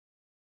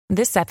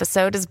This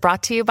episode is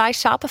brought to you by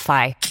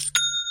Shopify.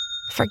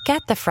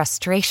 Forget the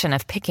frustration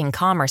of picking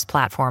commerce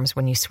platforms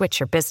when you switch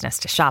your business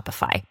to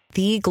Shopify,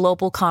 the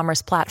global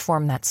commerce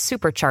platform that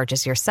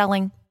supercharges your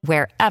selling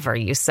wherever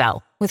you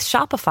sell. With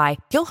Shopify,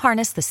 you'll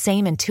harness the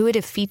same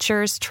intuitive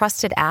features,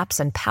 trusted apps,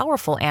 and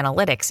powerful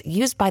analytics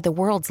used by the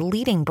world's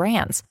leading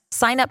brands.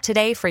 Sign up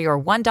today for your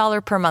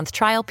 $1 per month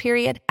trial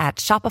period at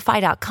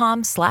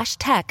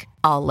shopify.com/tech,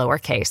 all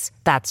lowercase.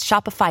 That's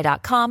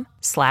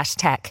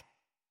shopify.com/tech.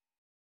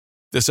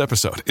 This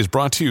episode is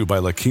brought to you by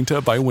La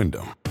Quinta by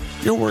Wyndham.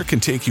 Your work can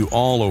take you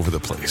all over the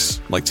place,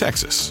 like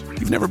Texas.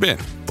 You've never been,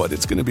 but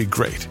it's going to be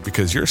great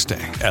because you're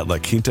staying at La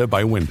Quinta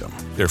by Wyndham.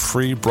 Their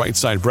free Bright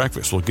Side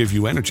breakfast will give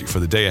you energy for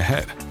the day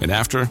ahead. And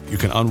after, you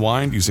can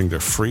unwind using their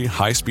free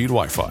high-speed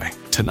Wi-Fi.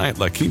 Tonight,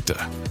 La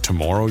Quinta.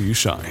 Tomorrow, you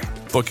shine.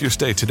 Book your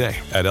stay today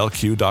at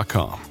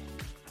lq.com.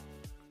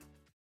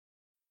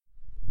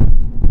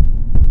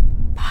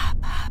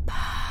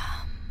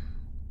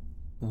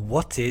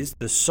 What is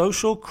the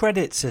social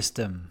credit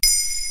system?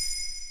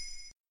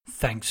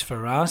 Thanks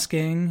for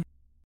asking.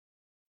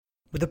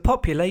 With a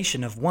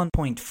population of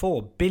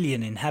 1.4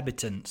 billion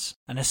inhabitants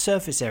and a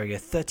surface area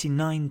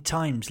 39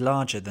 times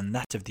larger than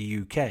that of the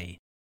UK,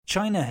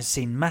 China has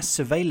seen mass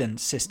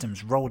surveillance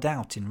systems rolled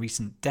out in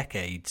recent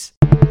decades.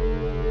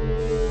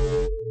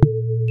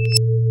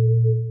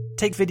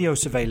 Take video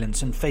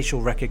surveillance and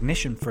facial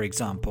recognition, for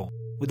example,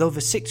 with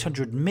over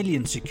 600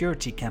 million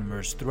security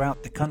cameras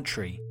throughout the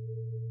country.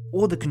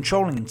 Or the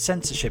controlling and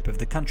censorship of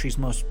the country's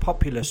most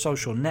popular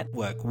social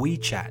network,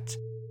 WeChat.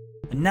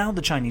 And now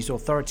the Chinese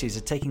authorities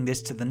are taking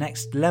this to the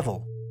next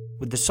level,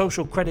 with the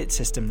social credit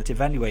system that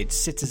evaluates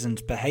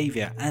citizens'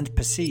 behavior and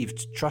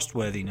perceived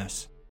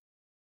trustworthiness.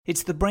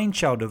 It's the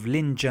brainchild of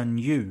Lin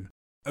Junyu,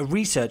 a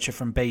researcher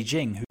from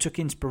Beijing who took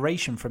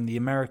inspiration from the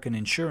American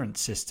insurance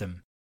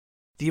system.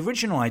 The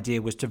original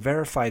idea was to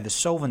verify the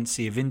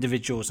solvency of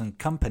individuals and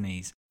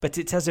companies, but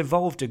it has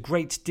evolved a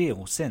great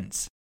deal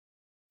since.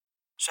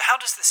 So how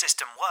does the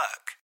system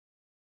work?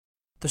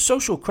 The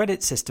social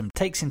credit system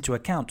takes into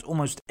account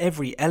almost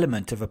every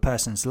element of a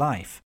person's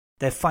life,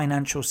 their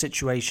financial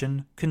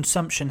situation,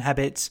 consumption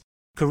habits,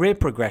 career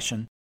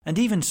progression, and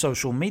even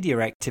social media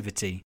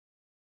activity.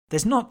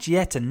 There's not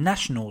yet a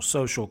national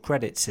social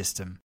credit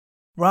system.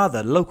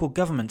 Rather, local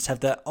governments have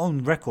their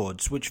own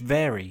records which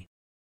vary.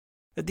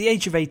 At the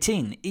age of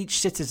 18, each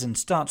citizen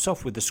starts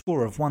off with a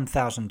score of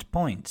 1,000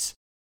 points.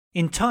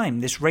 In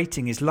time, this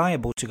rating is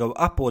liable to go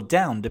up or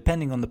down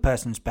depending on the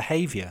person's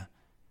behavior.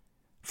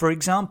 For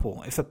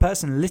example, if a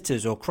person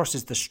litters or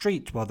crosses the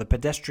street while the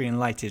pedestrian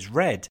light is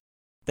red,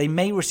 they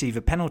may receive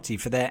a penalty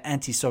for their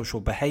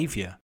antisocial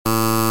behavior.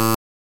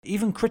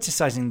 Even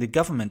criticizing the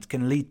government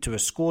can lead to a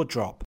score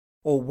drop,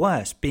 or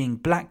worse, being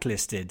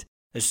blacklisted,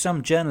 as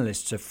some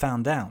journalists have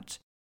found out.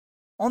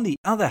 On the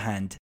other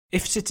hand,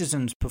 if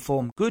citizens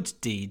perform good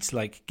deeds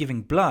like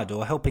giving blood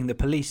or helping the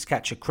police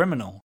catch a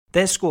criminal,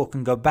 their score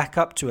can go back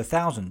up to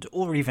 1,000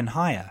 or even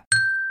higher.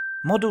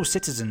 Model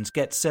citizens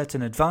get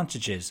certain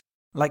advantages,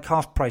 like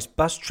half-price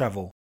bus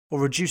travel or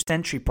reduced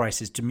entry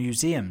prices to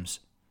museums.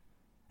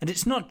 And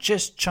it's not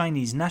just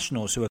Chinese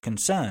nationals who are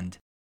concerned.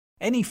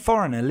 Any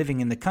foreigner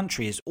living in the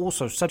country is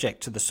also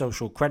subject to the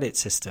social credit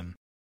system.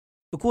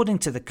 According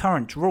to the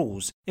current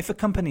rules, if a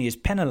company is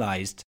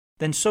penalized,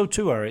 then so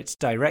too are its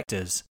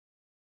directors.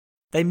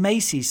 They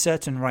may see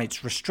certain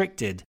rights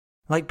restricted,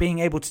 like being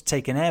able to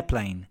take an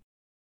airplane.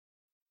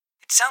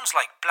 It sounds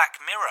like Black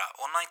Mirror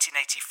or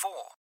 1984.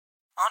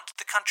 Aren't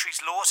the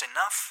country's laws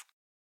enough?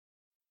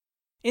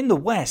 In the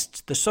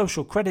West, the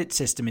social credit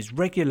system is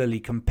regularly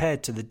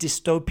compared to the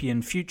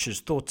dystopian futures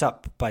thought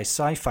up by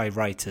sci-fi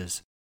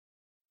writers.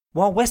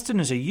 While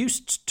Westerners are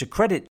used to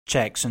credit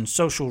checks and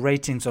social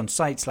ratings on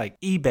sites like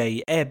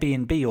eBay,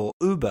 Airbnb or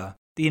Uber,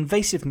 the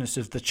invasiveness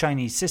of the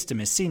Chinese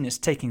system is seen as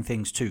taking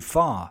things too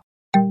far.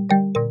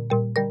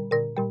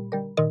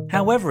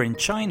 However, in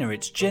China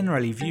it's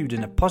generally viewed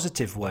in a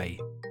positive way.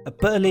 A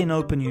Berlin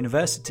Open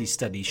University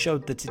study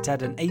showed that it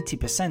had an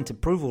 80%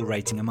 approval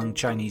rating among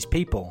Chinese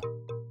people.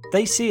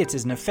 They see it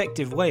as an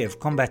effective way of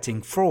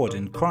combating fraud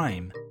and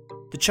crime.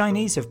 The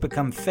Chinese have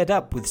become fed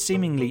up with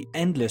seemingly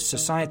endless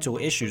societal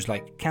issues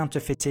like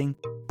counterfeiting,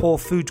 poor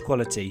food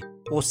quality,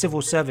 or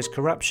civil service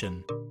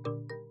corruption.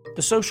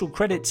 The social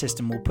credit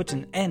system will put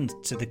an end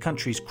to the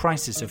country's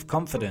crisis of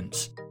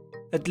confidence.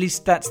 At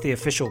least that's the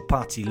official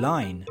party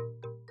line.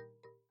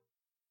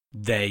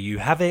 There you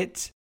have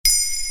it.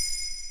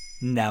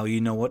 Now you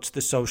know what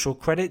the social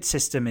credit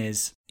system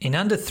is. In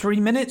under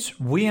 3 minutes,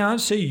 we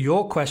answer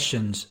your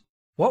questions.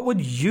 What would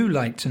you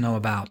like to know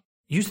about?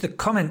 Use the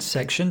comments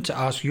section to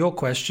ask your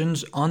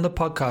questions on the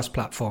podcast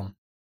platform.